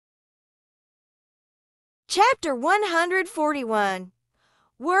Chapter 141.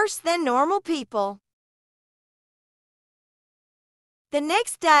 Worse than normal people. The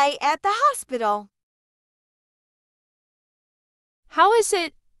next day at the hospital. How is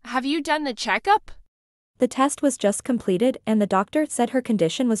it? Have you done the checkup? The test was just completed and the doctor said her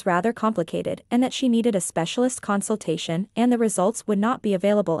condition was rather complicated and that she needed a specialist consultation and the results would not be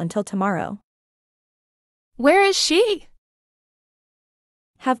available until tomorrow. Where is she?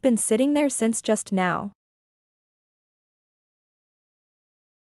 Have been sitting there since just now.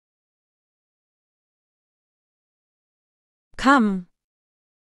 Come.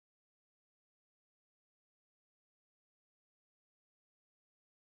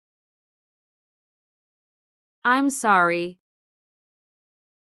 I'm sorry.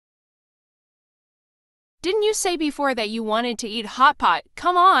 Didn't you say before that you wanted to eat hot pot?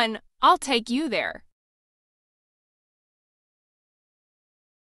 Come on, I'll take you there.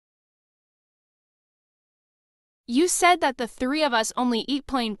 You said that the three of us only eat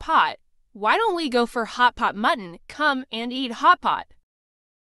plain pot. Why don't we go for hot pot mutton? Come and eat hot pot.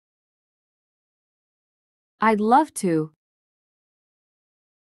 I'd love to.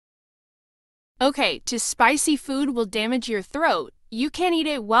 Okay, too spicy food will damage your throat. You can't eat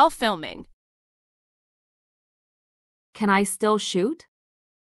it while filming. Can I still shoot?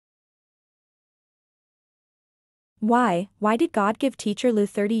 Why did God give teacher Lu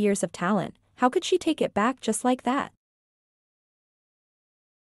 30 years of talent? How could she take it back just like that?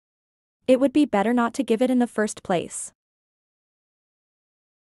 It would be better not to give it in the first place.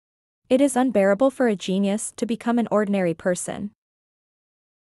 It is unbearable for a genius to become an ordinary person.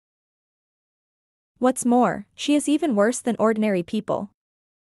 What's more, she is even worse than ordinary people.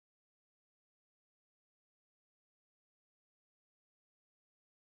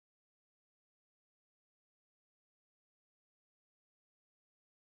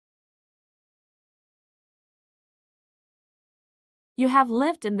 You have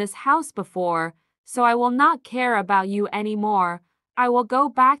lived in this house before, so I will not care about you anymore. I will go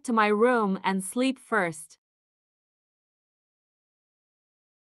back to my room and sleep first.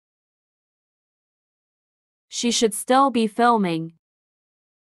 She should still be filming.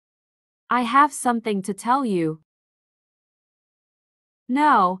 I have something to tell you.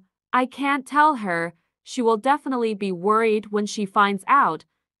 No, I can't tell her. She will definitely be worried when she finds out,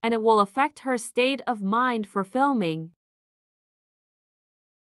 and it will affect her state of mind for filming.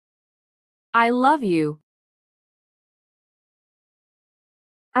 I love you.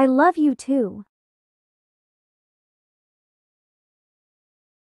 I love you too.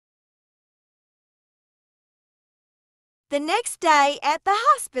 The next day at the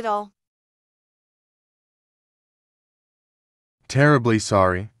hospital. Terribly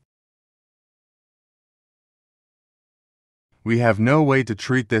sorry. We have no way to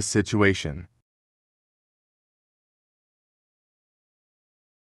treat this situation.